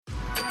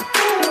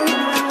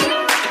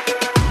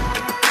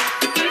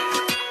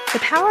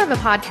power of a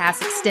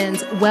podcast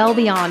extends well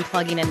beyond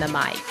plugging in the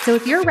mic. So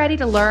if you're ready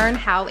to learn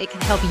how it can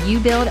help you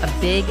build a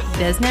big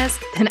business,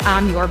 then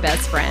I'm your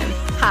best friend.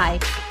 Hi,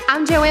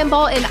 I'm Joanne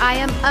Bolt, and I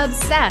am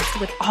obsessed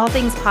with all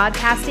things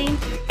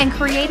podcasting and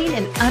creating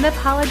an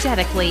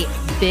unapologetically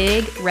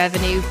big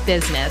revenue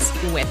business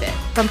with it.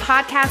 From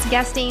podcast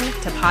guesting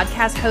to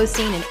podcast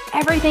hosting and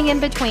everything in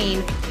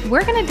between,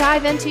 we're going to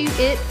dive into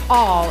it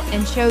all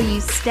and show you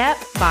step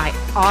by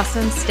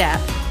awesome step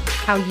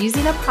how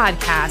using a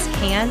podcast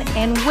can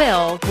and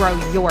will grow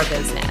your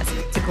business.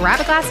 So grab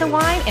a glass of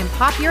wine and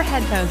pop your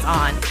headphones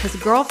on, because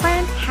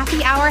girlfriend,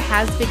 happy hour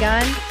has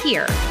begun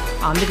here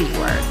on the B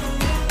Word.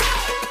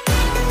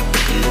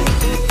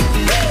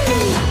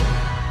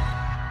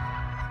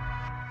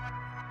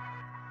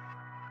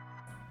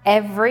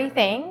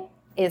 Everything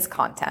is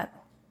content.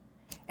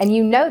 And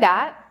you know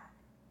that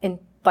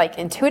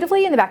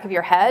intuitively in the back of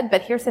your head,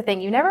 but here's the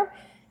thing, you never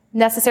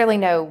necessarily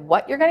know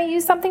what you're going to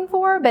use something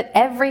for, but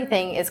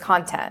everything is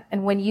content.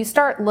 And when you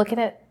start looking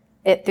at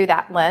it through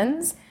that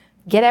lens,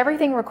 get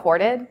everything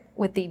recorded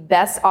with the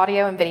best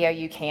audio and video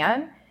you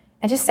can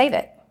and just save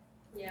it.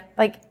 Yeah.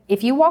 Like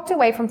if you walked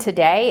away from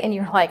today and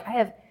you're like, I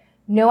have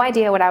no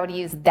idea what I would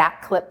use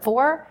that clip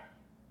for,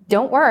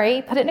 don't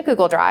worry, put it in a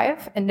Google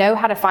Drive and know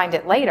how to find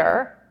it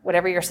later,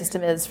 whatever your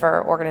system is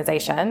for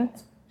organization.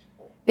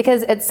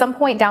 Because at some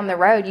point down the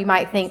road, you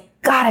might think,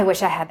 God, I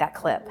wish I had that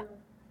clip.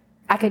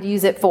 I could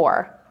use it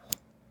for.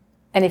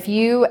 And if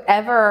you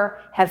ever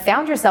have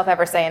found yourself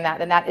ever saying that,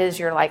 then that is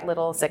your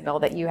little signal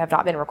that you have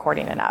not been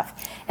recording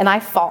enough. And I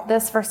fought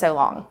this for so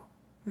long.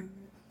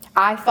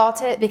 I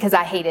fought it because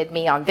I hated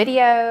me on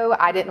video.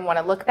 I didn't want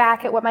to look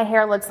back at what my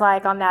hair looks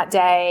like on that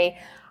day.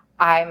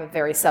 I'm a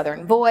very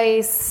Southern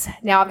voice.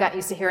 Now I've gotten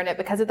used to hearing it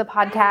because of the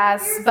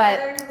podcast.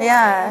 But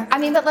yeah,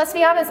 but let's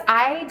be honest,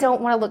 I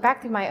don't want to look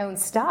back through my own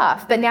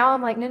stuff. But now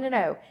I'm like,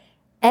 no.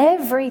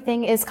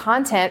 Everything is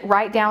content,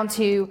 right down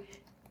to,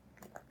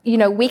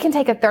 we can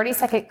take a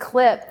 30-second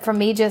clip from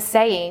me just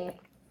saying,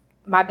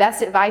 my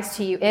best advice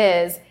to you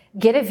is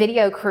get a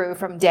video crew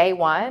from day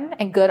one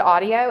and good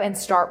audio and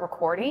start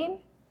recording.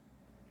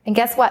 And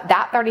guess what?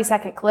 That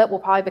 30-second clip will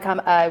probably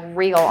become a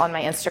reel on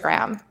my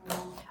Instagram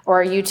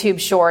or a YouTube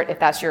short if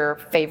that's your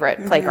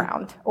favorite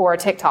playground, or a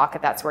TikTok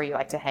if that's where you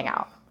like to hang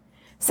out.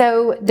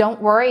 So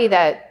don't worry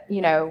that,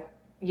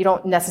 you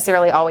don't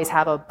necessarily always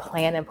have a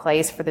plan in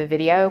place for the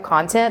video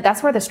content.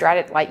 That's where the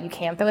strategy, you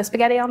can throw a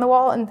spaghetti on the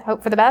wall and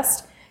hope for the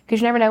best, because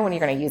you never know when you're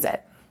going to use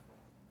it.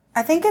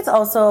 I think it's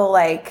also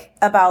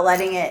about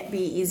letting it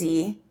be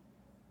easy.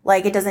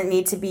 It doesn't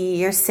need to be,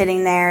 you're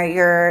sitting there,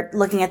 you're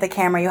looking at the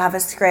camera, you have a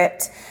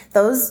script.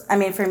 Those,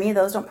 for me,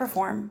 those don't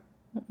perform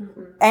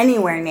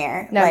anywhere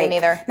near. No, me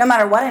neither. No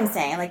matter what I'm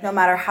saying, no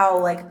matter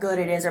how good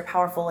it is or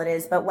powerful it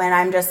is. But when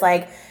I'm just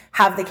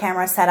have the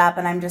camera set up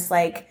and I'm just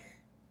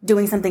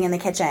doing something in the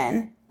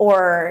kitchen,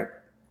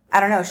 or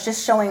I don't know, it's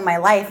just showing my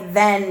life,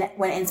 then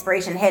when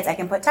inspiration hits, I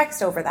can put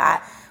text over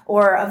that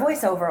or a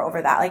voiceover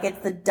over that. It's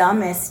the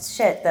dumbest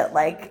shit that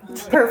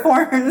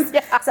performs.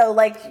 Yeah. So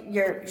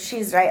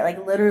she's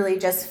right, literally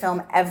just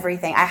film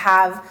everything. I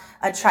have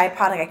a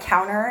tripod, a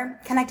counter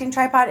connecting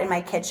tripod in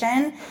my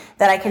kitchen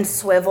that I can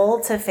swivel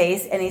to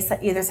face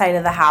either side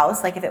of the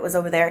house. If it was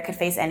over there, it could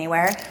face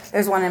anywhere.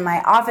 There's one in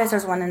my office,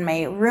 there's one in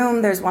my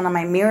room, there's one on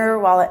my mirror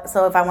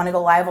so if I want to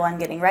go live while I'm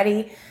getting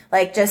ready,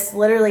 just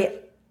literally,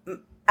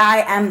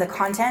 I am the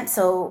content,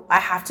 so I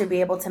have to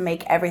be able to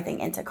make everything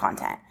into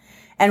content.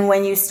 And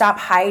when you stop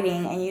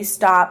hiding and you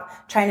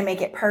stop trying to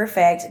make it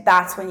perfect,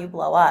 that's when you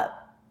blow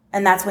up.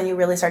 And that's when you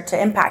really start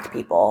to impact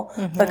people,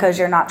 because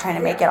you're not trying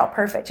to make it all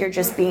perfect. You're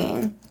just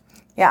being,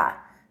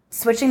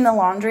 switching the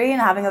laundry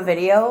and having a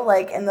video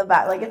in the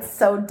back, it's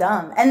so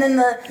dumb. And then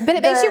but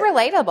it makes you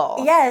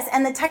relatable. Yes,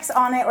 and the text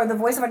on it or the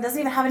voiceover doesn't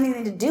even have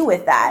anything to do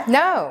with that.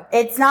 No,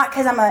 it's not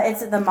because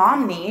it's the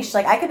mom niche.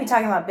 I could be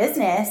talking about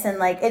business and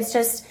it's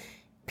just.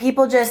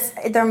 People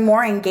they're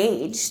more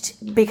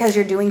engaged because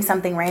you're doing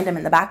something random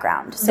in the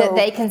background. So that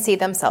they can see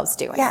themselves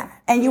doing. Yeah.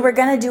 And you were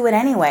going to do it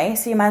anyway,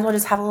 so you might as well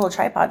just have a little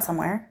tripod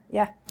somewhere.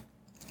 Yeah.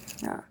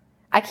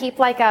 I keep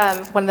one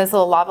of those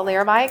little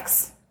lavalier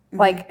mics,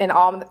 in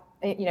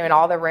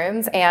all the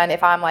rooms. And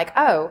if I'm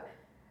oh,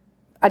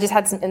 I just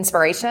had some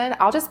inspiration,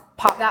 I'll just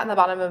pop that in the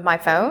bottom of my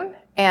phone.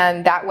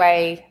 And that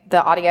way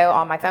the audio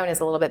on my phone is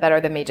a little bit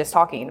better than me just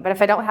talking. But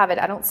if I don't have it,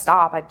 I don't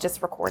stop. I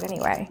just record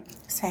anyway.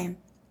 Same.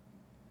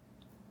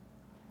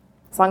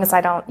 As long as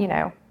I don't,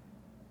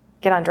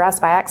 get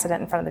undressed by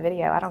accident in front of the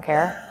video, I don't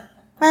care.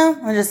 Well,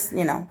 we'll just,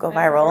 go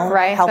viral.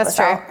 Right, help that's us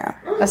true. Out. Yeah.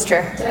 That's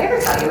true. Did I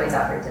ever tell you my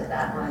daughter did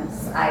that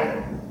once?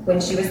 When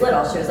she was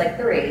little, she was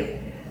 3,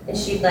 and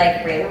she'd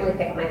randomly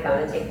pick up my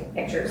phone and take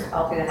pictures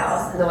all through the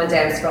house. And then one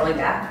day I was scrolling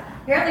back.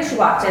 Apparently she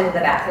walked into the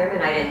bathroom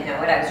and I didn't know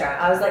it. I was drunk.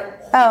 I was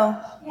oh,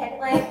 shit,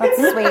 that's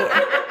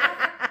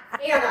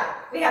sweet. Anna,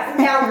 we have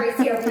some boundaries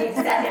here. We need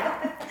to set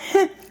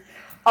now.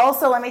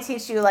 Also, let me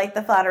teach you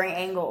the flattering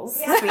angles,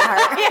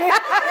 sweetheart.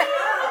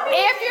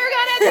 If you're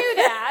gonna do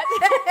that.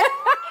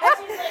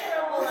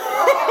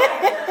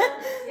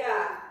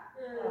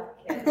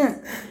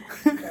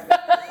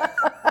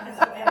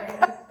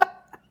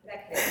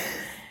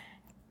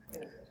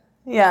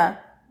 Yeah.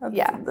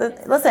 Yeah.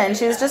 Listen,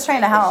 she was just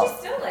trying to help. She's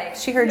still like.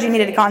 She heard you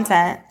needed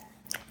content.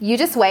 You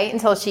just wait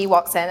until she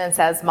walks in and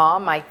says,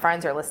 Mom, my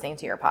friends are listening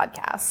to your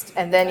podcast.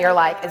 And then you're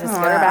like, is this good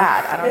or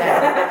bad? I don't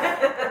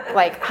know.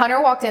 Like,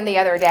 Hunter walked in the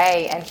other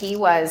day and he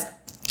was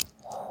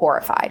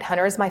horrified.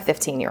 Hunter is my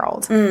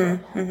 15-year-old.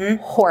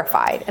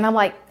 Horrified. And I'm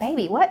like,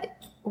 baby,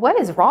 what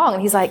is wrong?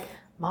 And he's like,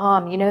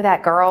 Mom, you know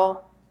that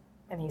girl?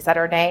 And he said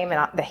her name,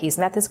 and he's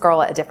met this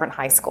girl at a different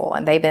high school,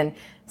 and they've been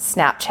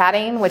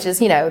Snapchatting, which is,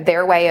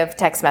 their way of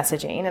text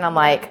messaging. And I'm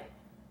like,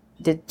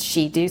 did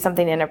she do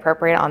something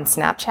inappropriate on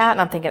Snapchat?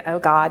 And I'm thinking, oh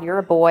God, you're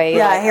a boy.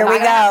 Yeah, like, here we I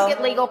have to go.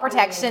 get legal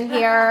protection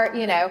here,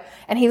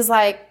 And he was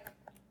like,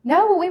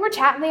 no, we were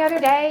chatting the other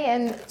day,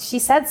 and she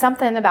said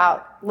something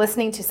about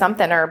listening to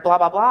something or blah,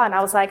 blah, blah. And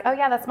I was like, oh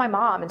yeah, that's my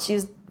mom. And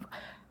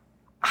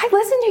I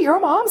listened to your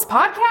mom's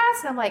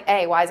podcast. And I'm like,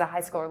 hey, why is a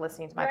high schooler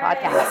listening to my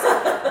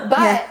podcast?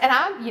 But, and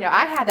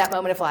I had that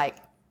moment of like,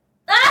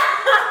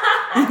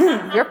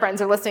 your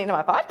friends are listening to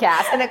my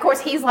podcast. And of course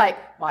he's like,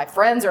 my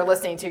friends are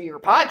listening to your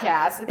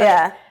podcast.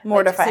 Yeah,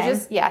 mortifying.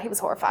 He was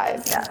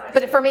horrified. Yeah.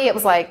 But for me, it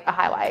was like a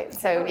highlight.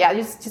 So yeah,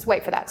 just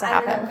wait for that to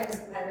I've been a happen. fitness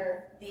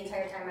competitor the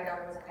entire time my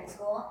daughter was in high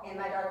school, and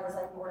my daughter was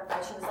like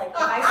mortified. She was like, if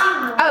I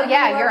see more Oh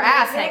yeah, and your more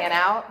ass music hanging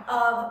out.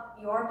 of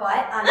your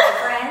butt on my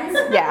friends,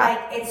 Yeah.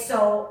 like it's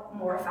so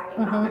mortifying,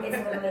 Mom. It's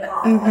literally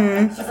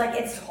awful. She's like,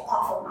 it's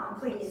awful, Mom.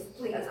 Please.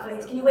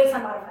 Can you wait till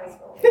I'm out of high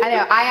school? I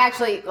know. I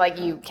actually,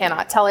 you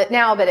cannot tell it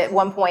now, but at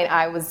one point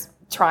I was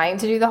trying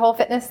to do the whole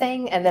fitness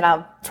thing, and then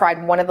I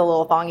tried one of the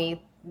little thongy,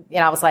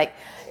 and I was like,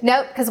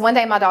 nope, because one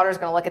day my daughter's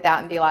going to look at that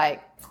and be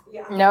like,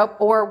 nope,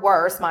 or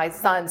worse, my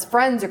son's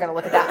friends are going to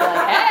look at that and be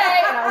like,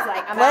 hey, and I was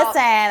like, I'm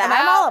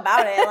all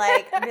about it.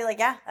 Like, I'd be like,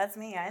 yeah, that's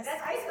me, guys.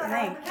 That's high school.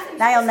 Thanks.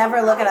 Now you'll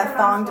never look at a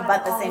thonged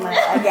butt the same way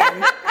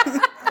again. You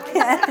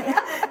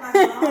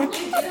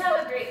do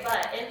have a great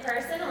butt. In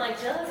person, I'm like,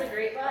 Jill has a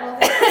great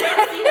butt.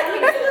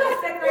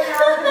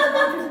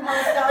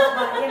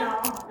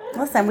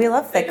 Listen, we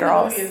love thick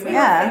girls.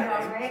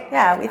 Yeah.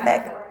 Yeah, we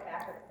thick.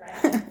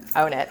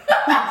 own it.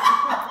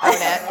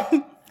 Own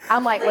it.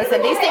 I'm like,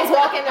 listen, these things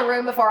walk in the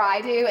room before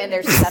I do, and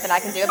there's just nothing I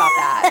can do about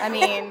that. I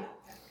mean,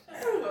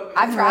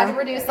 I've tried to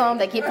reduce them.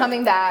 They keep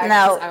coming back.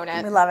 No, just own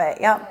it. we love it.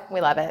 Yep.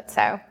 We love it.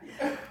 So,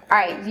 all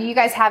right. Do you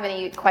guys have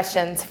any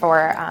questions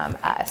for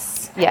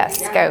us?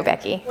 Yes. Go,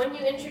 Becky. When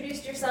you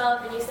introduced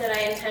yourself and you said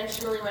I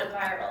intentionally went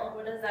viral,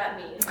 what does that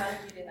mean? How did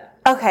you do that?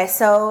 Okay,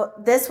 so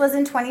this was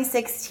in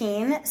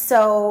 2016.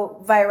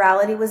 So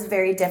virality was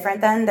very different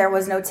then. There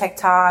was no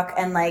TikTok,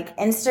 and like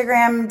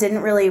Instagram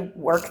didn't really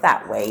work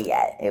that way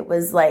yet. It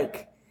was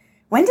like,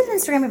 when did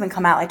Instagram even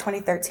come out? Like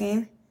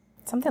 2013?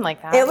 Something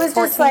like that. It was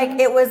just 14? like,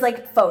 it was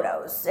like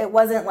photos. It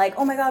wasn't like,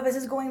 oh my God, this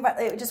is going viral.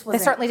 It just They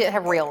wasn't. certainly didn't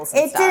have reels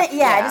and It stuff. didn't,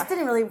 yeah, it just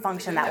didn't really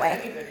function that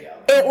way.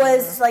 It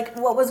was like,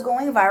 what was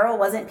going viral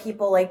wasn't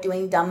people like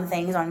doing dumb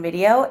things on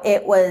video.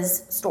 It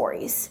was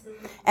stories.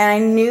 And I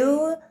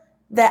knew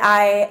that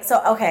I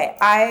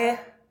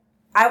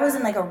was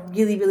in like a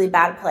really, really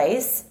bad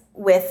place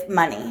with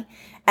money.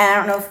 And I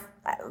don't know if,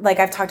 like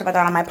I've talked about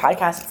that on my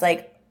podcast. It's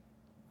like,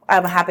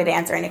 I'm happy to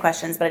answer any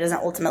questions, but it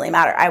doesn't ultimately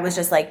matter. I was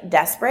just like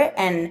desperate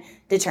and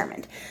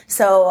determined.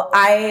 So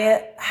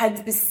I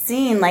had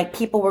seen like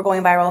people were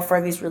going viral for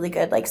these really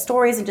good like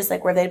stories and just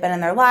like where they'd been in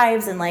their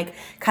lives and like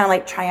kind of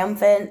like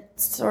triumphant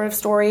sort of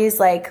stories,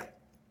 like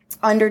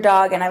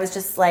underdog. And I was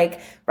just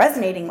like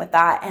resonating with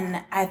that.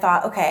 And I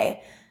thought,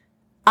 okay,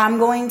 I'm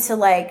going to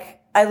like,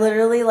 I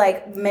literally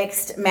like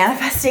mixed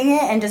manifesting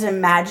it and just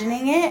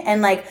imagining it,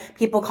 and like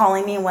people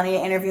calling me and wanting to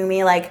interview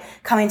me, like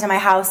coming to my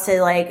house to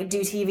like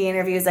do TV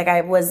interviews. Like I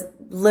was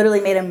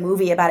literally made a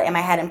movie about it in my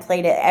head and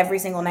played it every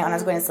single night when I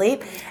was going to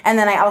sleep. And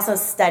then I also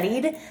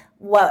studied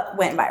what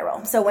went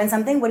viral. So when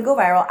something would go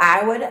viral,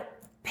 I would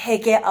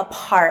pick it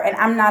apart. And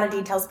I'm not a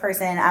details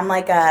person. I'm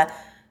like a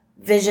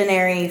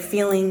visionary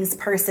feelings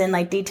person.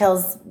 Like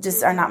details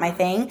just are not my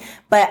thing,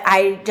 but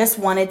I just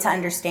wanted to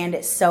understand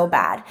it so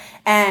bad.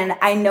 And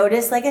I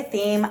noticed like a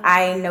theme.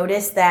 I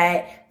noticed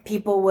that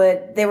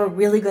they were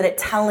really good at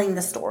telling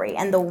the story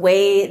and the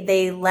way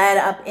they led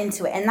up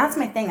into it. And that's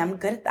my thing. I'm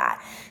good at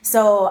that.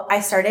 So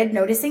I started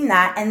noticing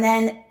that. And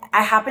then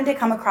I happened to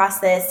come across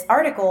this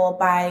article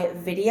by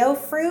Video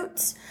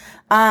Fruit.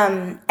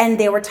 And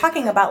they were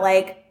talking about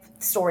like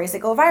stories that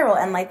go viral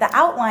and like the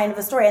outline of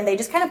a story, and they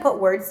just kind of put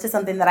words to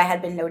something that I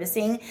had been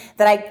noticing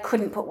that I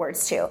couldn't put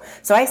words to.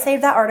 So I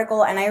saved that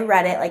article and I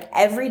read it like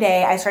every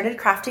day. I started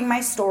crafting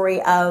my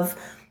story of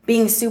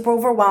being super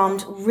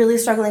overwhelmed, really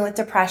struggling with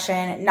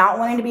depression, not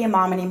wanting to be a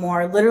mom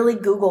anymore, literally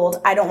Googled,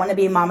 I don't want to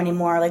be a mom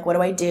anymore, like what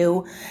do I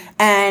do?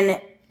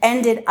 And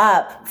ended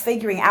up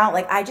figuring out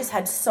like I just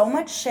had so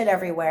much shit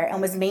everywhere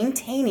and was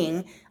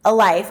maintaining a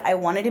life I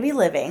wanted to be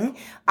living.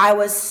 I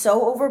was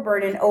so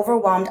overburdened,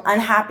 overwhelmed,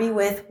 unhappy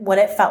with what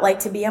it felt like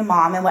to be a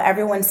mom and what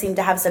everyone seemed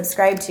to have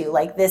subscribed to.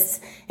 Like this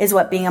is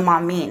what being a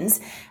mom means.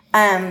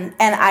 And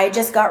I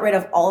just got rid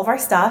of all of our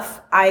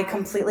stuff. I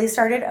completely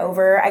started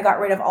over. I got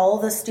rid of all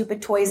the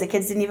stupid toys the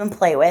kids didn't even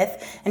play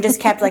with and just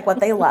kept like what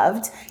they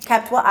loved,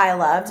 kept what I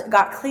loved,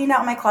 got cleaned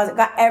out my closet,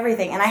 got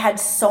everything. And I had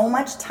so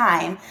much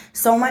time,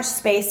 so much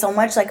space, so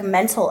much like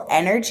mental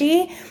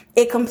energy.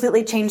 It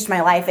completely changed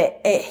my life.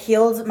 It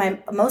healed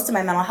most of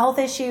my mental health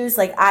issues.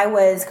 Like I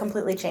was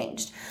completely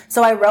changed.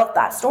 So I wrote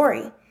that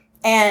story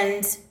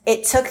and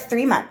it took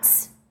 3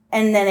 months.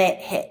 And then it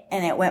hit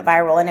and it went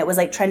viral and it was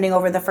like trending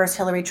over the first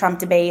Hillary Trump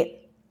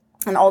debate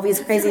and all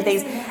these crazy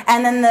things.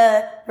 And then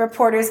the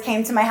reporters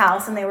came to my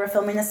house and they were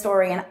filming the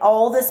story and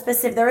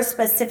there were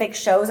specific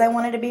shows I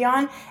wanted to be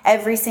on.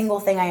 Every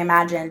single thing I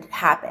imagined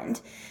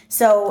happened.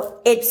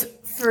 So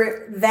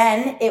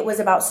then it was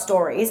about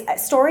stories.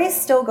 Stories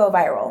still go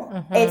viral.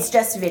 Mm-hmm. It's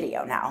just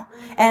video now.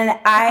 And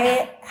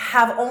I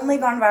have only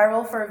gone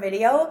viral for a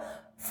video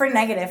for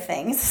negative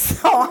things,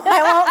 so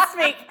I won't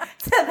speak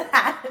to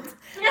that.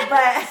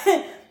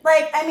 But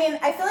like, I mean,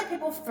 I feel like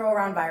people throw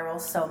around viral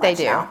so much. They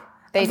do. Now.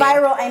 They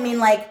viral. do. I mean,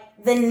 like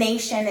the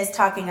nation is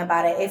talking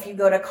about it. If you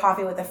go to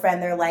coffee with a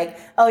friend, they're like,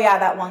 "Oh yeah,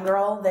 that one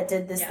girl that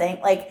did this thing."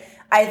 Like,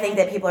 I think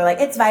that people are like,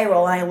 "It's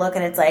viral," and I look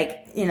and it's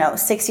like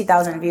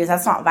 60,000 views.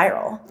 That's not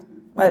viral.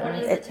 What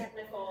is the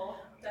technical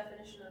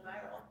definition of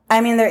viral?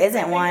 I mean, there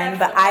isn't one,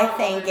 but I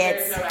think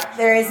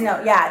there is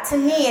no. Yeah, to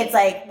me, it's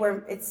like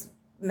it's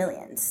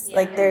millions. Yeah.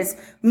 Like there's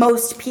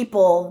most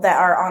people that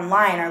are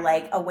online are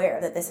like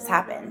aware that this has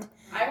happened.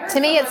 To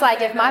me, it's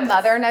like if my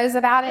mother knows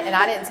about it and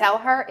I didn't tell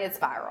her, it's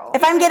viral.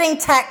 If I'm getting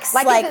texts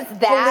like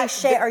holy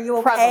shit, are you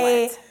okay?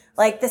 Prevalent.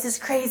 Like this is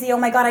crazy. Oh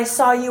my God, I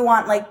saw you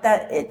on like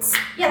that. It's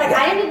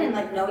I didn't even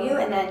like know you,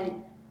 and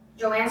then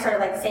Joanne started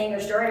like saying your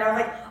story, and I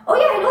was like, oh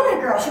yeah, I know that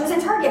girl. She was in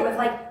Target with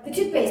like the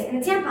toothpaste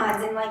and the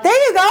tampons and like.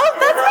 There you go.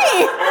 That's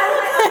me.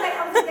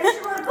 I was like, then she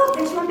wrote a book.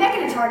 Then she went back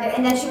into Target,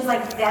 and then she was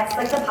like, that's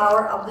like the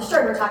power of the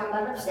story. We're talking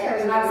about it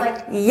upstairs, and I was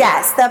like,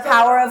 yes, the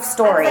power of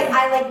story. I was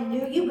like, I like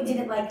knew you, but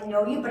didn't like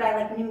know you, but I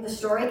like knew the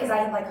story because I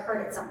had like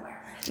heard it somewhere.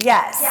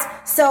 Yes.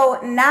 Yeah. So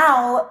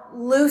now,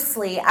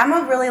 loosely, I'm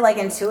a really like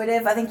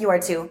intuitive. I think you are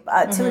too.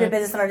 Intuitive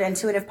business owner,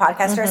 intuitive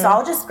podcaster. So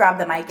I'll just grab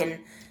the mic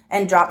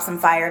and drop some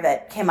fire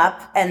that came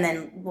up and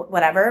then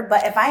whatever.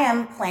 But if I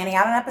am planning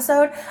out an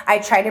episode, I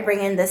try to bring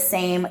in the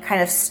same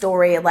kind of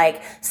story,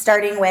 like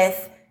starting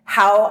with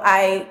how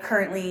I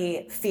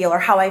currently feel or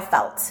how I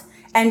felt.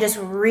 And just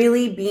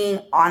really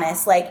being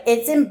honest. Like,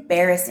 it's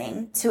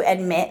embarrassing to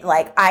admit,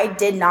 like, I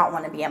did not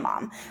want to be a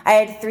mom. I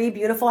had 3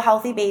 beautiful,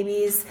 healthy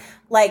babies.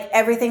 Like,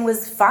 everything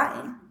was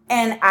fine.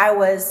 And I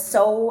was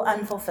so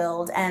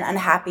unfulfilled and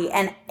unhappy.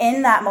 And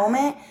in that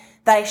moment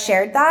that I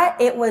shared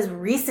that, it was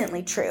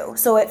recently true.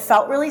 So it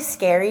felt really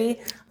scary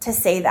to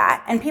say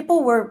that. And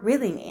people were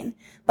really mean.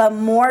 But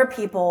more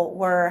people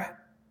were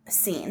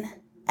seen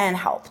and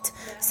helped.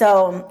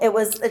 So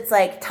it's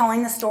like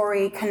telling the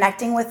story,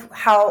 connecting with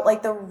how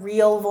like the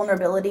real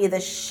vulnerability, the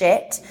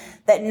shit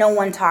that no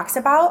one talks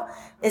about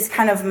is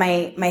kind of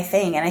my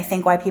thing. And I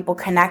think why people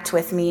connect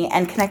with me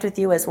and connect with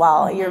you as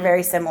well. Mm-hmm. You're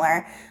very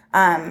similar.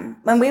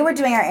 When we were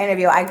doing our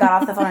interview, I got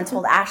off the phone and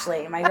told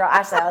Ashley, my girl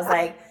Ashley, I was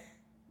like,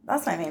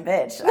 that's my main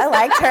bitch. I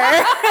liked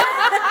her.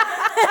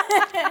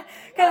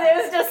 Cause it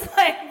was just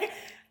like,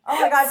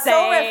 oh my God,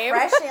 so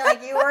refreshing.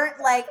 Like you weren't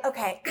like,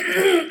 okay.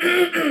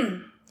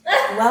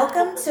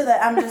 Welcome to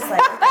the. I'm just like,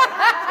 okay.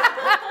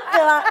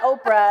 Not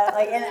Oprah,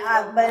 like,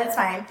 but it's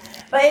fine.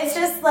 But it's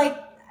just like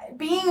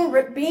being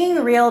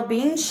real,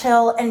 being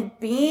chill, and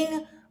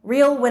being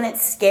real when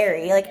it's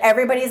scary. Like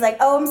everybody's like,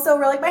 oh, I'm so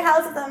real. Like my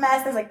house is a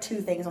mess. There's like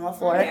 2 things on the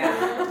floor.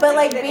 Yeah. But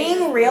like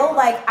being real,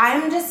 like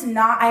I've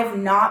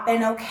not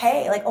been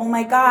okay. Like, oh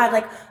my God,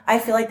 like I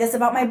feel like this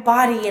about my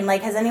body. And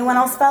like, has anyone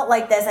else felt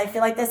like this? I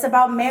feel like this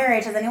about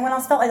marriage. Has anyone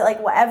else felt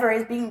like whatever,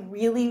 is being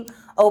really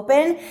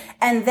open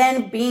and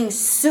then being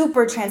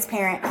super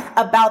transparent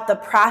about the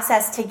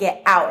process to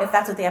get out. If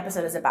that's what the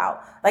episode is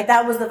about. Like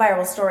that was the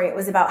viral story. It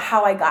was about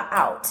how I got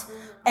out.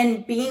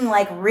 And being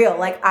like real,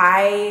 like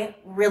I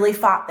really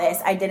fought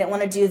this. I didn't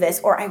want to do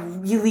this, or I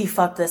really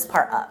fucked this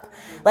part up.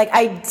 Like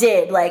I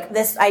did, like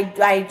this, I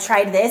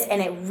tried this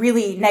and it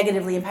really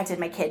negatively impacted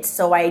my kids.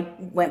 So I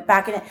went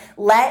back and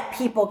let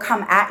people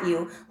come at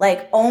you,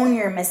 like own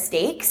your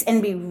mistakes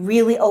and be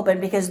really open,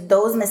 because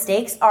those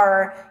mistakes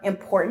are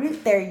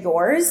important. They're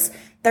yours.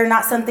 They're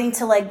not something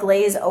to like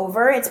glaze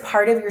over. It's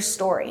part of your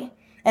story.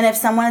 And if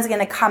someone is going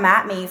to come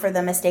at me for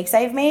the mistakes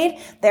I've made,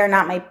 they're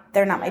not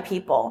my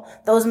people.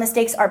 Those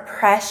mistakes are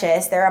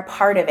precious. They're a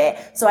part of it.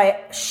 So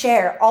I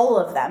share all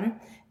of them.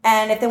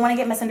 And if they want to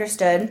get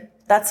misunderstood,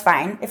 that's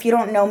fine. If you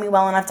don't know me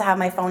well enough to have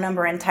my phone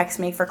number and text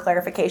me for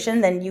clarification,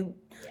 then you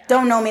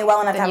don't know me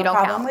well enough to have a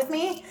problem with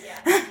me.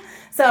 Yeah.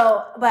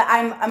 So, but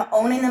I'm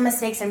owning the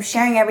mistakes, I'm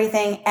sharing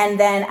everything, and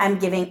then I'm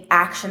giving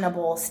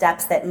actionable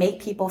steps that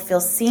make people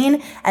feel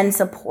seen and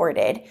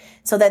supported,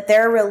 so that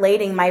they're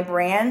relating my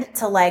brand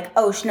to like,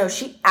 oh, no,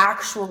 she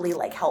actually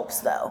like helps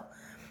though.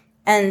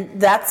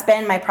 And that's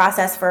been my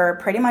process for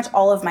pretty much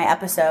all of my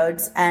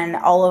episodes and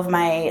all of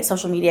my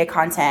social media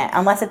content,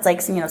 unless it's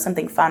like,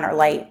 something fun or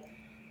light.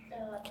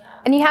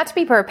 And you have to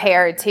be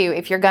prepared too,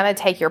 if you're going to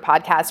take your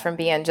podcast from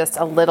being just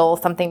a little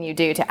something you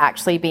do to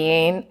actually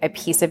being a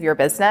piece of your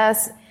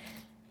business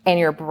and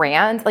your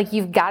brand. Like,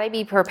 you've got to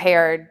be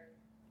prepared.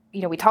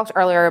 You know, we talked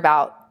earlier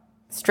about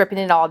stripping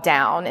it all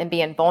down and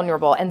being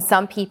vulnerable, and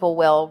some people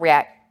will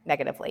react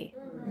negatively.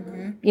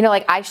 You know,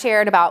 like I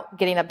shared about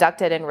getting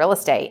abducted in real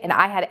estate, and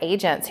I had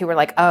agents who were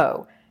like,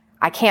 oh,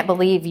 I can't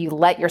believe you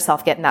let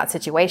yourself get in that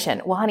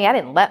situation. Well, honey, I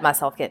didn't let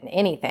myself get in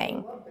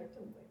anything.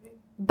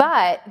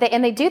 But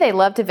they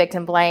love to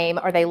victim blame,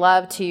 or they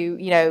love to,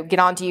 you know, get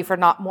onto you for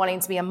not wanting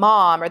to be a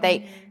mom, or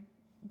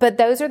but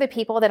those are the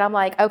people that I'm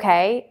like,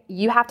 okay,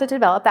 you have to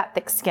develop that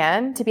thick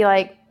skin to be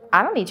like,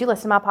 I don't need you to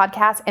listen to my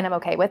podcast, and I'm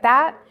okay with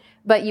that.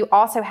 But you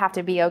also have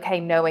to be okay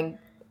knowing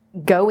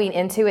going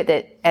into it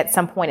that at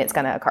some point it's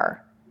going to occur.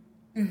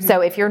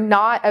 So if you're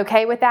not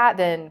okay with that,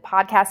 then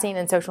podcasting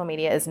and social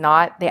media is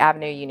not the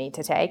avenue you need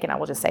to take. And I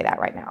will just say that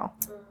right now.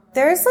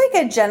 There's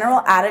like a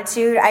general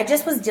attitude. I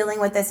just was dealing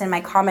with this in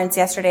my comments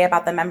yesterday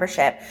about the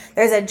membership.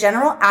 There's a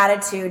general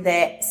attitude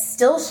that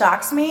still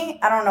shocks me.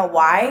 I don't know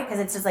why, because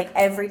it's just like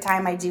every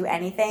time I do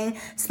anything,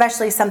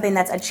 especially something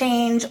that's a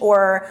change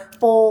or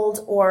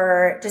bold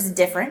or just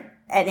different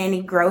at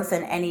any growth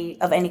in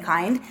any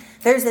kind,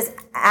 there's this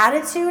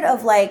attitude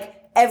of like,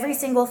 every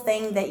single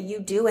thing that you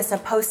do is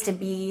supposed to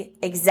be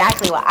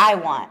exactly what I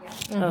want.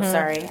 Oh,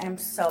 sorry. I'm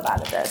so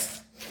bad at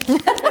this.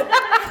 Right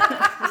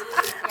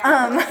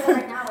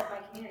now with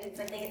my community, it's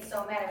like they get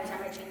so mad every time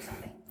I change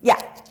something.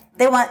 Yeah.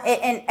 They want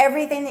it, and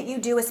everything that you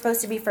do is supposed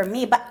to be for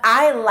me. But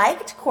I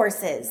liked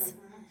courses.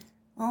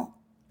 Well,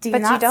 do you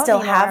not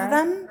still have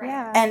them?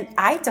 Yeah. And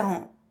I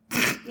don't.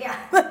 Yeah.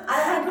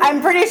 I'm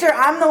pretty sure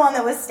I'm the one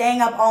that was staying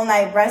up all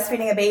night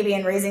breastfeeding a baby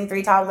and raising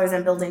 3 toddlers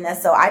and building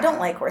this. So I don't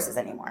like courses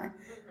anymore.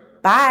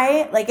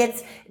 Bye. Like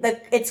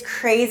it's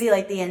crazy,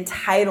 like the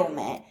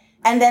entitlement.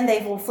 And then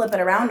they will flip it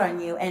around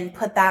on you and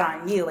put that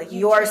on you. Like,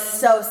 you're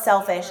so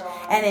selfish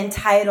and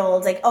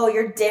entitled. Like, oh,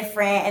 you're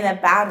different in a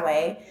bad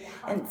way.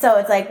 And so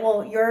it's like,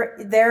 well,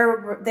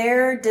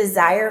 their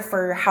desire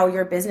for how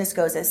your business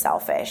goes is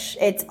selfish.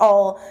 It's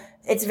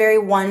very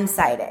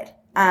one-sided.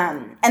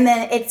 And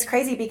then it's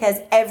crazy because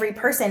every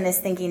person is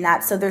thinking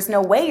that. So there's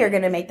no way you're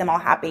going to make them all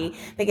happy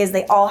because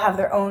they all have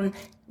their own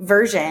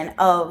version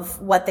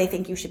of what they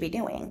think you should be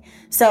doing.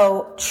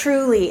 So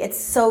truly, it's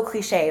so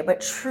cliche,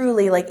 but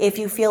truly, like, if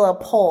you feel a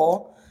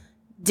pull,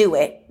 do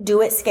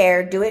it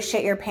scared, do it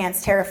shit your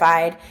pants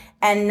terrified,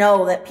 and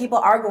know that people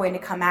are going to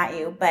come at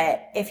you.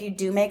 But if you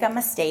do make a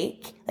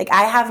mistake, like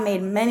I have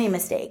made many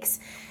mistakes.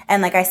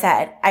 And like I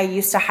said, I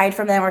used to hide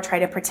from them or try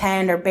to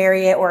pretend or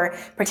bury it or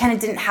pretend it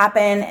didn't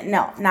happen.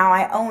 No, now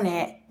I own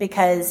it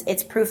because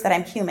it's proof that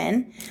I'm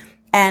human,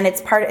 and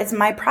it's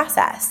my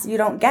process. You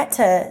don't get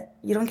to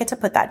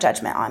put that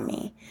judgment on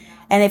me.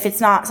 And if it's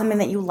not something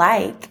that you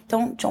like,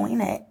 don't join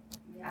it.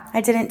 I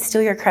didn't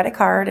steal your credit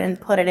card and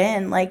put it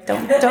in. Like,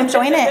 don't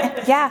join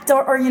it. Yeah.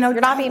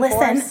 You're not being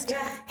forced.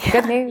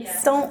 Good news.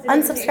 Don't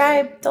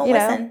unsubscribe. Don't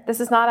listen. This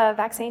is not a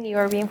vaccine you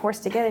are being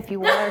forced to get if you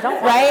want or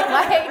don't.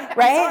 Right?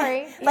 Right?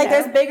 Sorry. Like,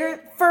 there's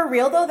bigger, for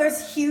real though,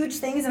 there's huge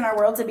things in our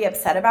world to be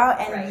upset about,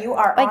 and you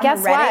are on guess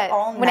Reddit what?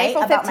 all night when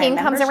April about 15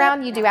 my comes membership.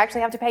 around, you do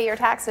actually have to pay your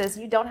taxes.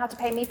 You don't have to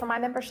pay me for my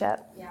membership.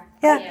 Yeah,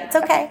 it's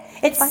okay.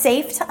 It's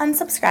safe to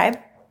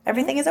unsubscribe.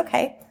 Everything is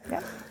okay.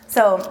 Yeah.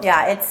 So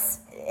yeah,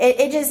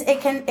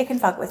 it can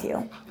fuck with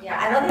you. Yeah,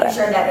 I love that you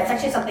shared that. It's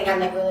actually something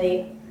I'm like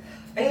really.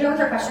 Are you done with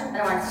your question? I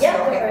don't want to.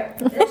 Yeah, okay.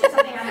 It's actually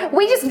something I'm like,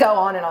 We just go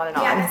on and on and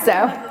on. yeah, it's So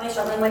something I'm really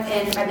struggling with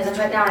in my business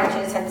right now. And I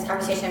actually just had this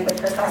conversation with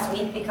Chris last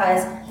week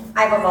because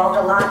I've evolved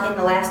a lot in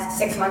the last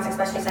 6 months,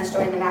 especially since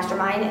joining the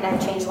mastermind, and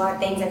I've changed a lot of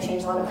things. I've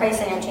changed a lot of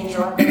pricing. I've changed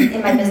a lot of things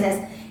in my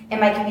business. And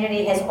my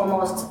community has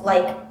almost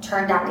like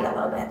turned on me a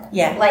little bit.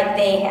 Yeah. Like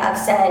they have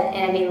said,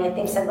 and I mean, like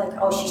they've said, like,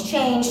 oh, she's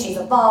changed, she's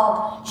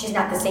evolved, she's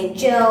not the same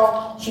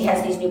Jill. She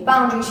has these new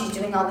boundaries. She's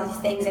doing all these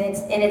things, and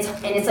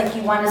it's like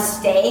you want to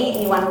stay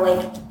and you want to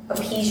like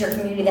appease your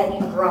community that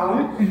you've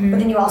grown, but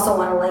then you also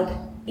want to like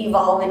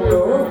evolve and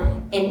move,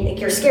 and like,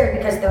 you're scared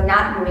because they're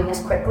not moving as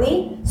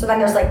quickly. So then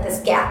there's like this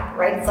gap,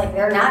 right? It's like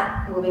they're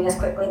not moving as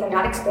quickly, they're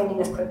not expanding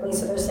as quickly.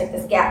 So there's like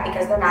this gap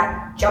because they're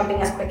not jumping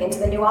as quick into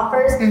the new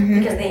offers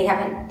because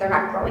they're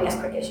not growing as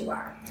quick as you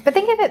are. But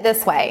think of it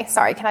this way.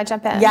 Sorry, can I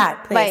jump in? Yeah,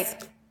 please. Like,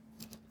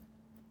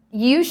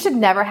 you should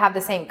never have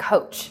the same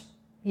coach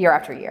year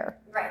after year.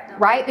 Right. No.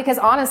 Right? Because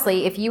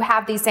honestly, if you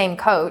have the same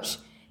coach,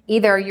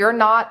 either you're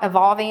not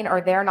evolving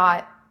or they're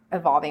not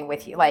evolving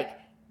with you. Like,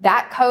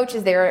 that coach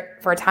is there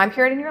for a time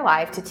period in your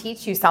life to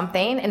teach you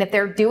something. And if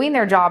they're doing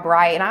their job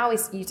right, and I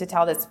always used to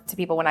tell this to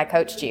people when I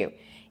coached you,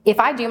 if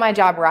I do my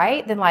job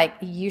right, then like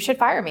you should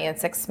fire me in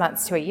 6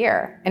 months to a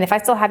year. And if I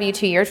still have you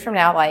 2 years from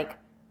now, like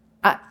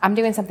I'm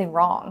doing something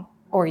wrong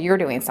or you're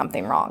doing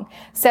something wrong.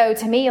 So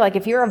to me, like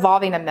if you're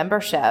evolving a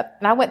membership,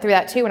 and I went through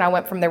that too when I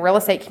went from the real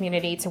estate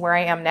community to where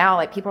I am now,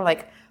 like people are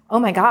like, oh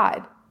my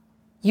God,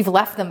 you've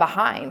left them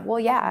behind. Well,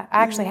 yeah,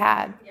 I actually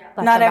had.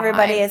 Not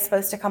everybody is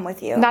supposed to come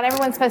with you. Not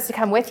everyone's supposed to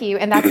come with you,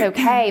 and that's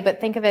okay. But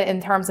think of it in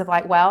terms of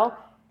like, well,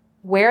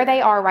 where they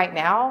are right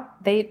now,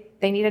 they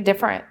need a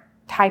different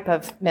type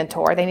of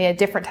mentor. They need a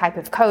different type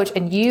of coach.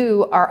 And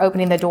you are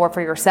opening the door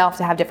for yourself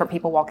to have different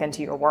people walk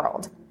into your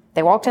world.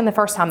 They walked in the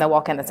first time, they'll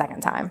walk in the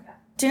second time.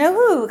 Do you know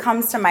who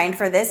comes to mind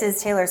for this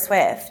is Taylor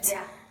Swift?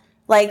 Yeah.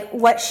 Like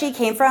what she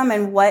came from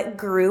and what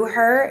grew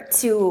her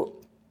to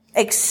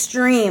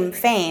extreme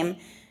fame.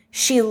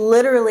 She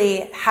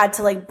literally had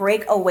to like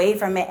break away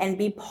from it and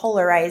be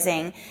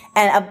polarizing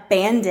and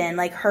abandon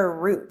like her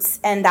roots.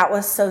 And that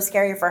was so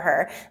scary for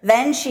her.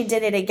 Then she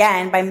did it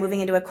again by moving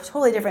into a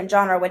totally different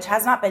genre, which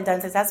has not been done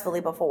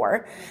successfully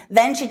before.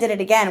 Then she did it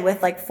again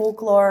with like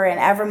folklore and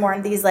Evermore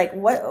and these like,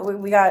 what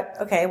we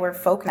got, okay, we're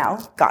folk now.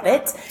 Got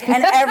it.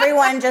 And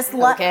everyone just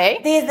loved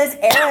this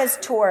Eras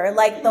tour.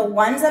 Like the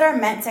ones that are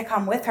meant to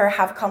come with her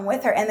have come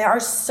with her. And there are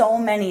so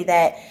many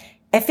that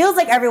it feels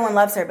like everyone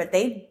loves her, but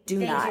they do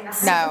not.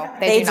 No,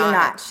 they do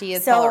not. She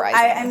is so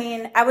polarizing. I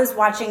mean, I was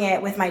watching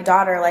it with my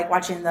daughter, like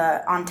watching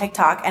on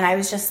TikTok, and I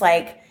was just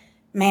like,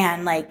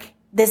 man, like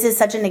this is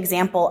such an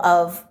example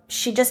of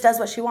she just does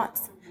what she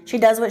wants. She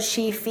does what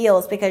she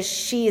feels because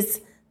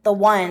she's the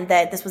one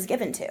that this was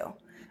given to.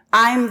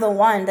 I'm the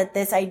one that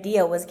this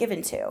idea was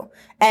given to.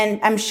 And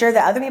I'm sure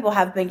that other people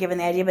have been given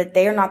the idea, but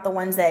they are not the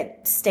ones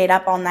that stayed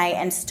up all night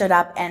and stood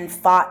up and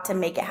fought to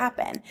make it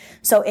happen.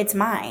 So it's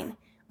mine.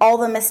 All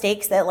the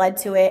mistakes that led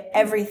to it,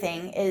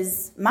 everything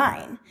is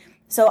mine.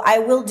 So I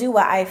will do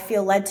what I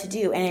feel led to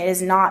do, and it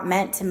is not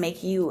meant to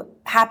make you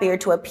happy or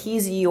to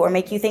appease you or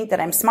make you think that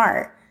I'm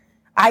smart.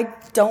 I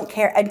don't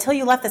care. Until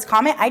you left this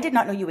comment, I did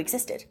not know you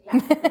existed.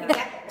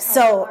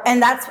 So,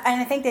 and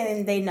I think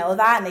they know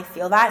that and they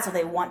feel that, so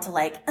they want to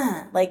like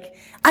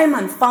I'm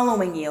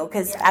unfollowing you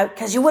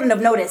because you wouldn't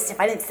have noticed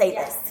if I didn't say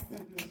this.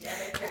 Yeah,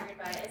 they're triggered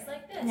by it. It's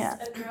like this. Yeah.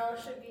 A girl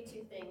should be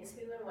two things: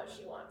 who and what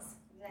she wants.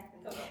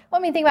 Well,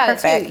 I mean, think about it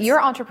Perfect. too.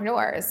 You're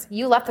entrepreneurs.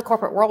 You left the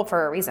corporate world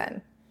for a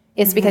reason.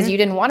 It's because you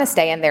didn't want to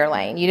stay in their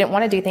lane. You didn't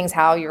want to do things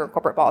how your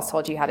corporate boss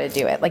told you how to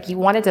do it. Like you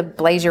wanted to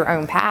blaze your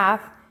own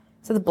path.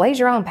 So blaze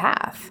your own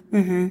path.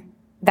 Mm-hmm.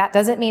 That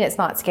doesn't mean it's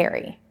not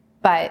scary.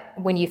 But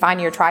when you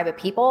find your tribe of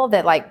people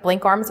that like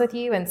blink arms with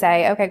you and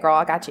say, okay, girl,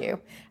 I got you.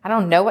 I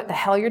don't know what the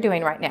hell you're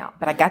doing right now,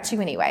 but I got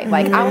you anyway.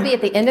 Like I will be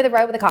at the end of the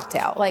road with a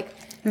cocktail. Like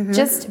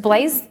just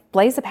blaze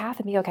the path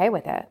and be okay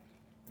with it.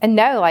 And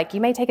know, like,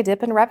 you may take a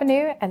dip in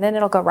revenue and then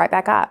it'll go right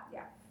back up.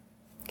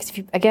 Because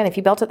if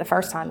you built it the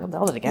first time, you'll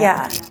build it again.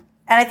 Yeah.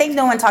 And I think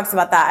no one talks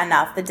about that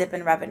enough, the dip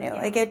in revenue.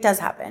 Like, it does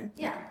happen.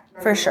 Yeah.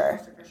 For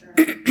sure.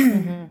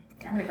 I'm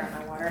gonna grab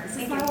my water.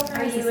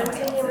 Are you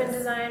into human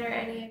design or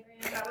Enneagram?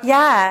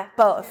 Yeah,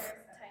 both.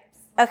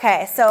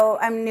 Okay, so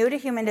I'm new to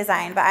human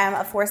design, but I'm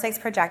a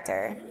 4/6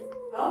 projector.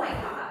 Oh my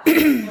gosh.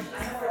 I'm a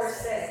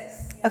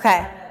 4/6.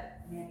 Okay.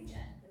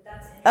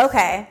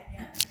 Okay.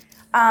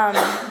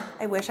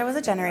 I wish I was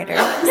a generator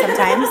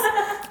sometimes.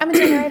 I'm a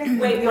generator.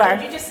 Wait, You what are.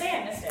 did you just say?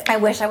 I missed it. I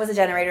wish I was a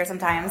generator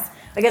sometimes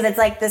because it's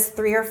like this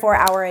 3 or 4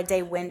 hour a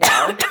day window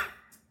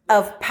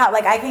of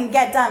like I can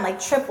get done like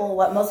triple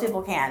what most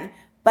people can,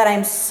 but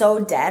I'm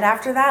so dead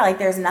after that. Like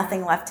there's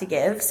nothing left to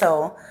give.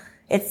 So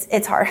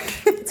it's hard.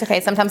 It's okay.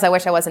 Sometimes I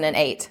wish I wasn't an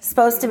 8.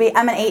 Supposed to be.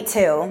 I'm an 8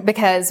 too.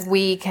 Because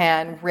we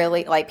can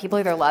really, like, people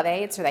either love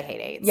 8s or they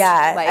hate 8s.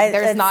 Yeah. Like,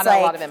 there's it's not like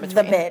a lot of in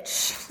between. The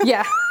bitch.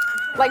 Yeah.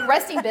 Like,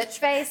 resting bitch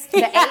face,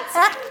 the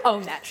 8s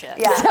own that shit.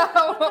 Yeah. So,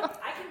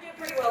 I can do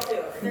pretty well too.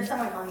 Is there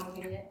someone calling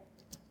you it?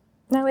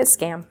 no, it's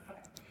scam.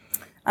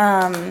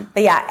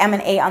 But yeah, I'm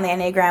an 8 on the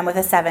Enneagram with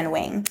a 7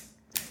 wing.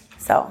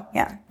 So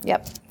yeah.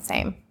 Yep.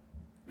 Same.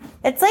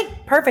 It's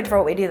like perfect for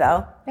what we do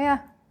though. Yeah.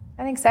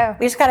 I think so.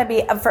 We just gotta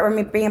be, for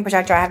me being a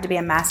projector, I have to be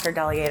a master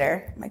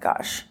delegator. Oh my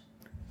gosh.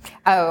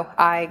 Oh,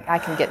 I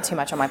can get too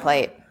much on my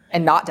plate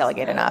and not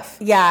delegate enough.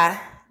 Yeah.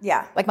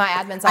 Yeah. Like my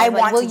admin's I always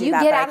like, want will to do you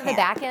that, get but I out of the can't.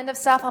 back end of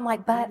stuff? I'm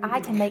like, but I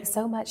can make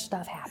so much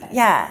stuff happen.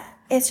 Yeah.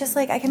 It's just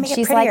like I can make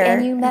She's it prettier like,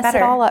 and you mess better.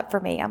 it all up for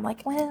me. I'm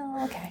like, well,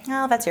 okay.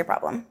 Oh, that's your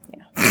problem.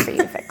 Yeah, it's for you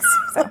to fix.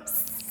 So,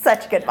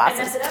 Such good I bosses.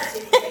 messed it up so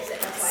you can fix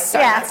it. That's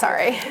why.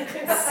 sorry,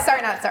 Yeah. not sorry.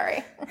 Sorry, not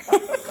sorry.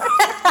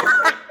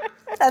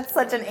 That's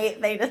such an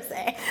 8 thing to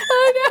say.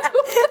 I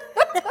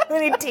know.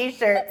 We need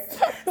t-shirts.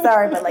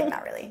 Sorry, but like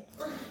not really.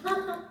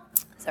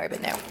 Sorry,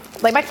 but no.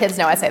 Like my kids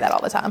know I say that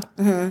all the time.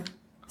 Mm-hmm.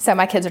 So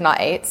my kids are not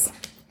 8s.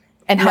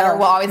 And Hunter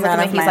will always look at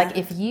me. He's like,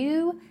 if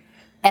you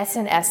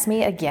S&S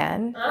me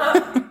again,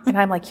 and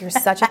I'm like, you're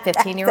such a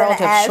 15-year-old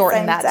to have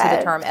shortened that to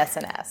the term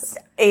S&S.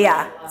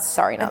 Yeah.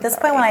 Sorry, not At this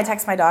sorry. point when I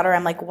text my daughter,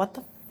 I'm like, what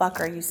the fuck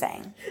are you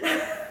saying?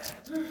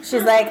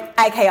 She's like,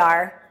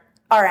 IKR,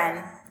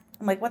 RN.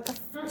 I'm like, what the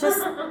just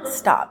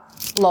stop.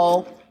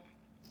 LOL.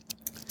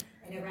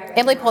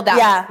 Emily pulled that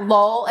Yeah.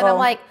 LOL, and I'm LOL.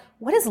 like,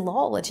 what is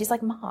LOL? And she's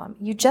like, Mom,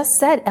 you just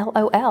said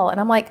LOL. And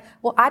I'm like,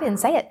 well, I didn't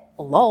say it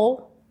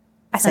LOL.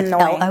 I said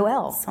Annoying.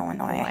 LOL. So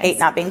annoying. I Anyways. hate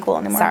not being cool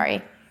anymore.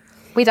 Sorry.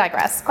 We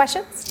digress.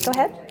 Questions? Go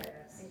ahead.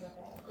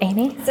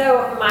 Amy?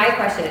 So my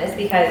question is,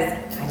 because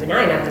I'm a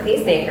 9, I'm a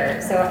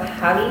pacemaker, so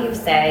how do you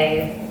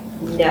say,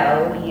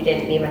 no, you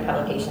didn't meet my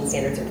publication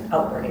standards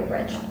without burning a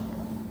bridge?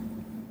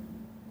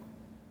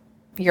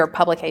 your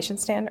publication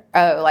standard?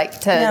 Oh, like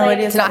to No, it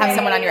is to not have Like,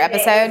 someone on your It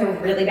was episode? a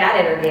really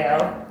bad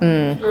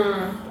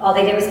interview. All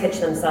they did was pitch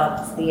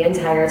themselves the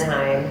entire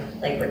time,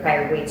 like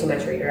required way too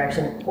much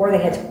redirection, or they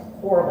had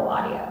horrible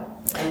audio.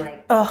 I'm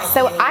like,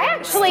 So I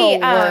actually, the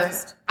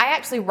worst. I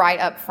actually right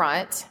up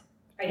front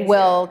I do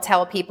will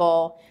tell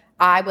people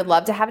I would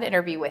love to have an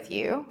interview with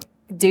you.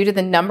 Due to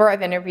the number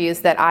of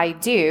interviews that I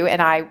do,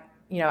 and I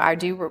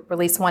do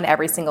release one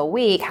every single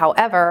week.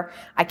 However,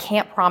 I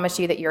can't promise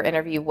you that your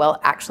interview will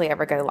actually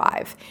ever go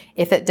live.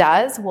 If it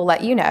does, we'll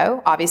let you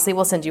know. Obviously,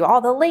 we'll send you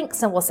all the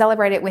links and we'll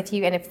celebrate it with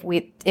you. And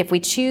if we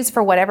choose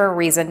for whatever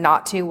reason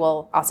not to,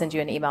 I'll send you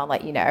an email and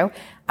let you know.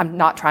 I'm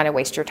not trying to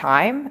waste your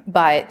time,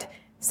 but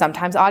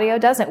sometimes audio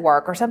doesn't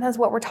work, or sometimes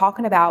what we're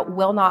talking about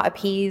will not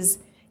appease,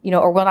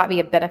 or will not be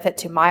a benefit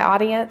to my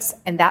audience,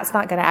 and that's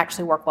not going to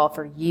actually work well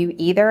for you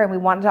either. And we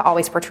wanted to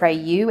always portray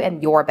you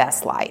in your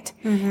best light.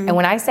 And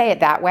when I say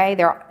it that way,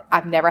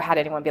 I've never had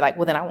anyone be like,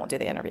 well, then I won't do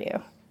the interview.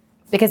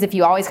 Because if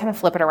you always kind of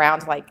flip it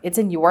around, like it's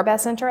in your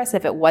best interest,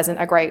 if it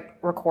wasn't a great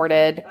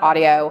recorded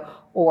audio,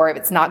 or if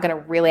it's not going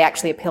to really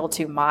actually appeal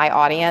to my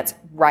audience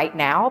right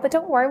now, but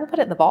don't worry, we'll put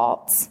it in the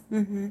vaults.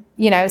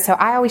 So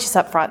I always just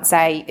up front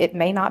say it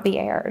may not be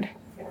aired.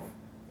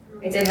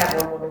 I did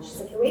have one woman. She's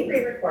like, "Can we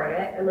re-record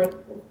it?" I'm like,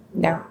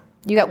 No,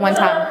 you got one I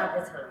don't time.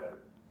 have the time.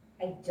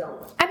 I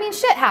don't. I mean,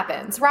 shit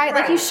happens, right?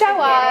 Like you show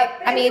I up.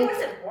 get it. I mean, it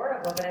wasn't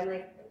horrible, but I'm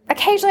like,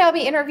 occasionally I'll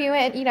be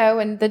interviewing,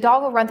 and the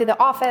dog will run through the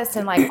office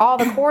and like all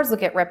the cords will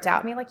get ripped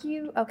out. I mean, like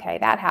okay,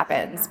 that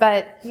happens.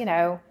 But,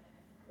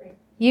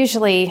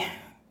 usually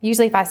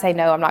if I say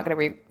no, I'm not going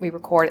to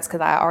re-record, it's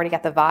because I already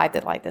got the vibe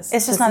that like this.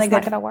 It's just this not is a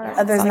good. Gonna work.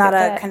 There's It's not good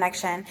a fit.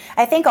 connection.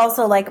 I think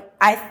also like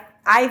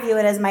I view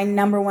it as my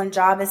number one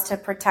job is to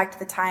protect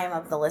the time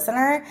of the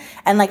listener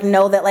and like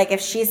know that like if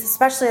she's,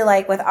 especially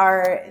like with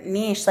our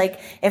niche,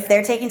 like if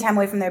they're taking time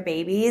away from their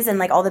babies and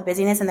like all the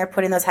busyness and they're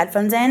putting those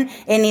headphones in,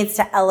 it needs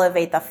to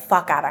elevate the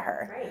fuck out of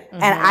her. Right.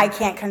 And I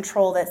can't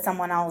control that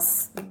someone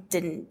else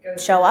didn't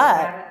show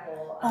up.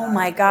 Oh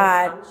my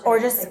God. Or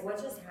just- like,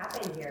 what just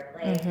happened here?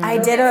 Like, I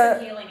did a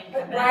Healing and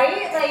commitment.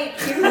 right? Like,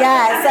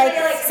 Yes,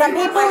 like, some you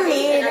were people my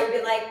patient, need- I would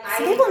be like,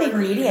 some I people need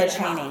agree media with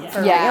training that.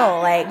 for Yeah.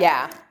 real. Like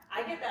Yeah.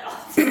 I get that all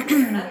the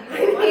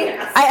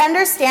time. I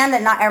understand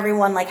that not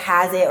everyone like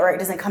has it or it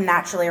doesn't come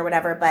naturally or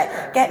whatever,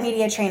 but get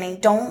media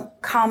training. Don't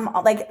come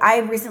like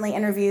I recently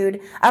interviewed,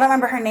 I don't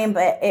remember her name,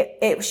 but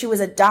she was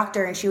a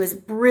doctor and she was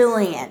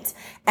brilliant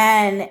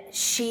and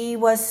she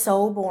was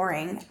so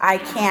boring. I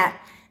can't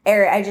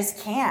air it. I just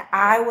can't.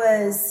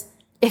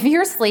 If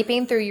you're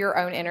sleeping through your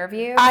own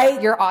interview,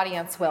 your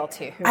audience will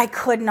too. I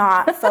could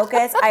not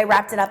focus. I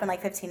wrapped it up in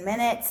like 15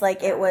 minutes.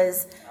 Like it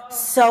was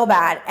so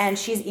bad. And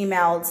she's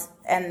emailed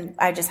and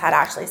I just had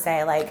Ashley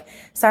say like,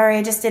 sorry,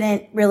 I just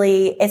didn't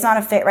really, it's not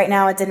a fit right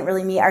now. It didn't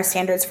really meet our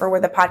standards for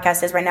where the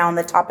podcast is right now and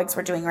the topics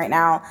we're doing right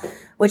now,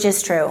 which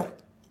is true.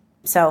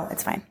 So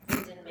it's fine.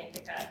 Didn't make the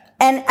cut.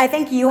 And I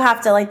think you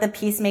have to like the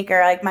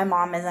peacemaker, like my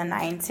mom is a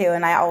 9 too.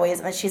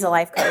 And she's a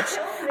life coach.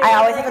 I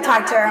always have to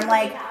talk to her. I'm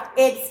like,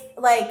 it's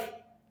like,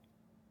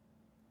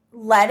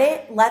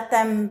 let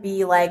them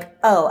be like,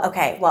 oh,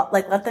 okay, well,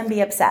 like, let them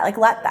be upset. Like,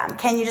 let them.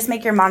 Can you just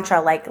make your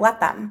mantra, like, let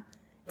them.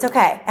 It's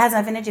okay. It has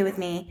nothing to do with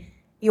me.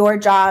 Your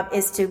job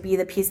is to be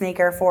the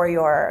peacemaker for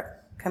your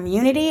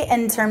community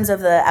in terms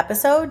of the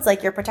episodes.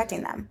 Like, you're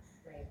protecting them.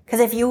 Because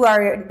if you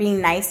are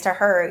being nice to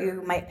her,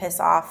 you might piss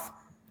off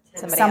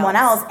someone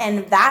else.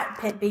 And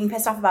that being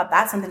pissed off about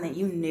that, something that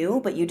you knew,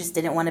 but you just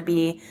didn't want to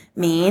be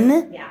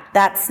mean. Yeah.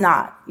 That's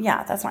not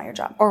your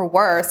job. Or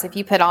worse, if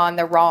you put on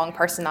the wrong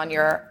person on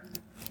your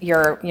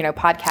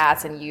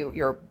podcast and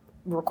you're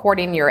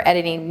recording, you're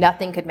editing,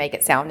 nothing could make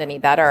it sound any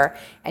better,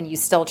 and you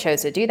still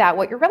chose to do that.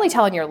 What you're really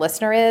telling your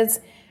listener is,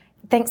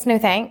 thanks, no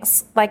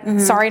thanks. Like,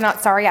 sorry,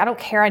 not sorry. I don't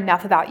care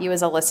enough about you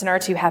as a listener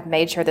to have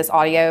made sure this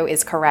audio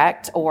is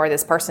correct or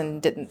this person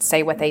didn't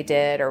say what they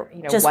did or,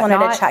 Just whatnot.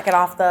 wanted to check it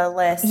off the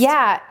list.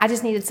 Yeah, I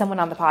just needed someone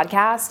on the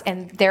podcast,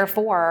 and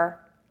therefore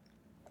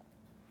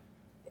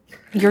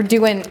you're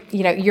doing,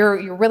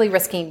 you're really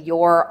risking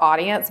your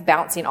audience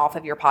bouncing off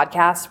of your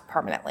podcast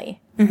permanently.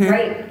 Mm-hmm.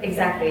 Right,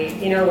 exactly.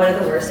 One of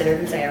the worst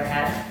interviews I ever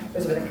had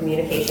was with a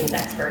communications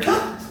expert.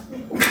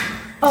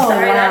 Oh,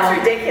 Sorry, wow. that's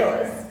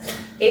ridiculous.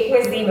 It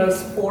was the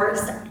most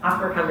forced,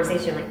 awkward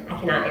conversation. Like, I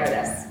cannot air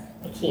this.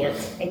 I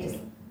can't.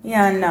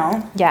 Yeah,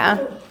 no.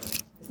 Yeah.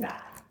 It's bad.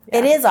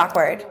 It is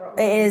awkward.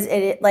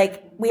 It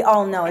like, we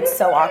all know it's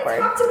so I awkward.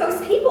 talk to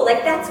most people.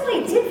 Like, that's what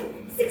I did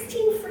for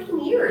 16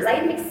 freaking years. I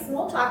had to make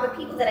small talk with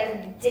people that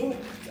I didn't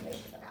give a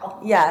shit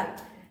about. Yeah.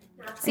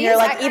 See, You're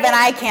like, exactly. even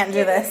I can't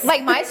do this.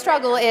 Like, my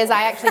struggle is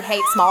I actually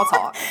hate small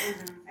talk.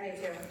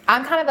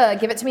 I'm kind of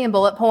give it to me in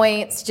bullet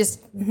points, just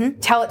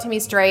tell it to me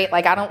straight.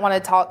 Like, I don't want to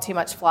talk too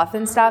much fluff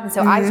and stuff. And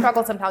so I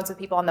struggle sometimes with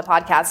people on the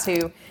podcast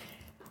who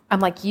I'm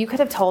like, you could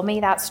have told me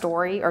that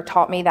story or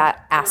taught me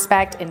that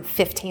aspect in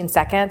 15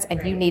 seconds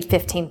and you need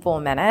 15 full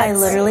minutes. I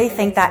literally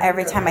think that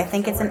every time. I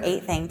think it's an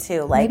 8 thing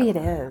too. Like, Maybe it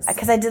is.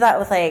 Because I did that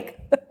with like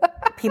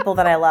people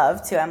that I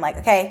love too. I'm like,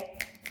 okay,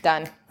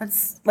 Done.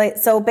 let's like.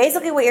 So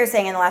basically, what you're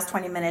saying in the last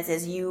 20 minutes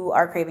is you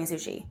are craving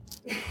sushi.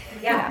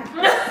 Yeah.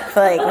 I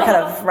feel like we could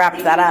have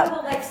wrapped that up.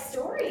 Whole life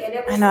story, and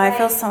it was I know, I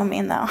feel like, so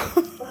mean though.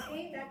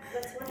 okay,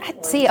 that's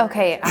wonderful. See,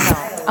 okay,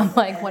 I know. I'm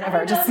like,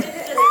 whatever. Just We went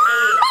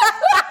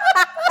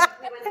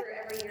through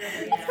every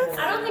year.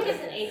 I don't think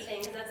it's an 8 thing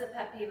because that's a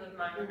pet peeve of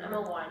mine. I'm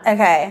a 1.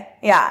 Okay,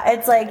 yeah,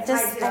 it's like I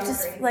just do I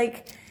just agree.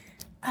 like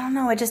I don't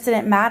know, it just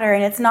didn't matter,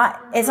 and it's not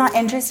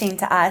interesting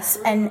to us,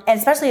 and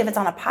especially if it's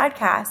on a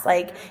podcast,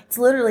 like it's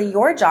literally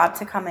your job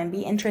to come and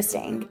be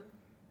interesting.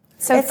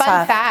 So It's fun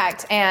tough.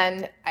 fact,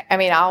 and I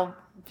mean, I'll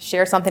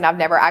share something I've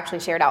never actually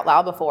shared out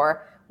loud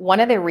before.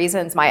 One of the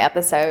reasons my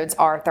episodes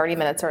are 30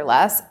 minutes or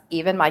less,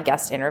 even my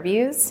guest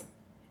interviews,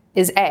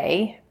 is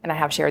and I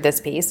have shared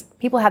this piece,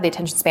 people have the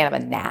attention span of a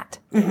gnat.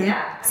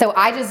 Yeah. So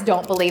I just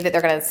don't believe that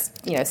they're going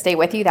to, stay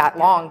with you that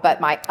long.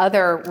 But my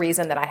other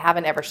reason that I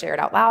haven't ever shared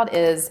out loud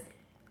is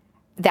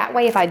that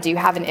way, if I do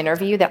have an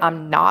interview that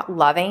I'm not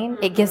loving,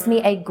 it gives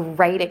me a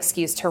great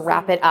excuse to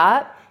wrap it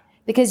up.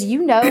 Because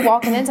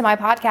walking into my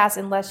podcast,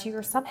 unless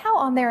you're somehow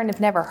on there and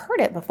have never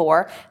heard it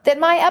before, that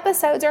my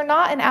episodes are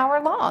not an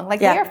hour long. Like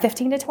they are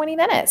 15 to 20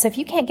 minutes. So if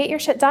you can't get your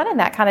shit done in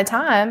that kind of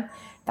time,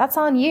 that's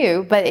on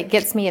you, but it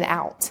gets me an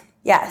out.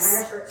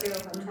 Yes,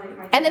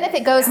 And then if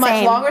it goes much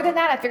Same. longer than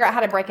that, I figure out how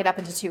to break it up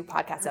into 2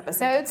 podcast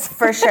episodes.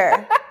 for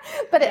sure.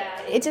 But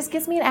it just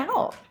gives me an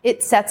out.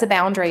 It sets a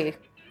boundary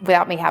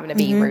without me having to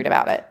be rude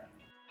about it.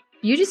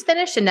 You just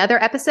finished another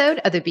episode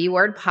of the B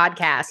Word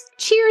podcast.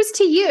 Cheers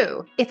to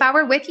you. If I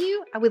were with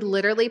you, I would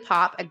literally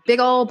pop a big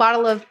old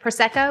bottle of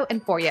Prosecco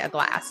and pour you a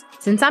glass.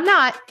 Since I'm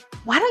not,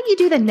 why don't you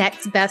do the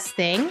next best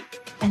thing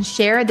and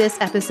share this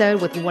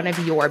episode with one of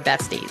your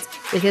besties?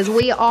 Because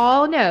we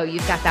all know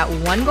you've got that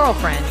one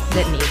girlfriend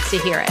that needs to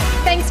hear it.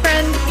 Thanks,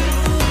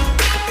 friend.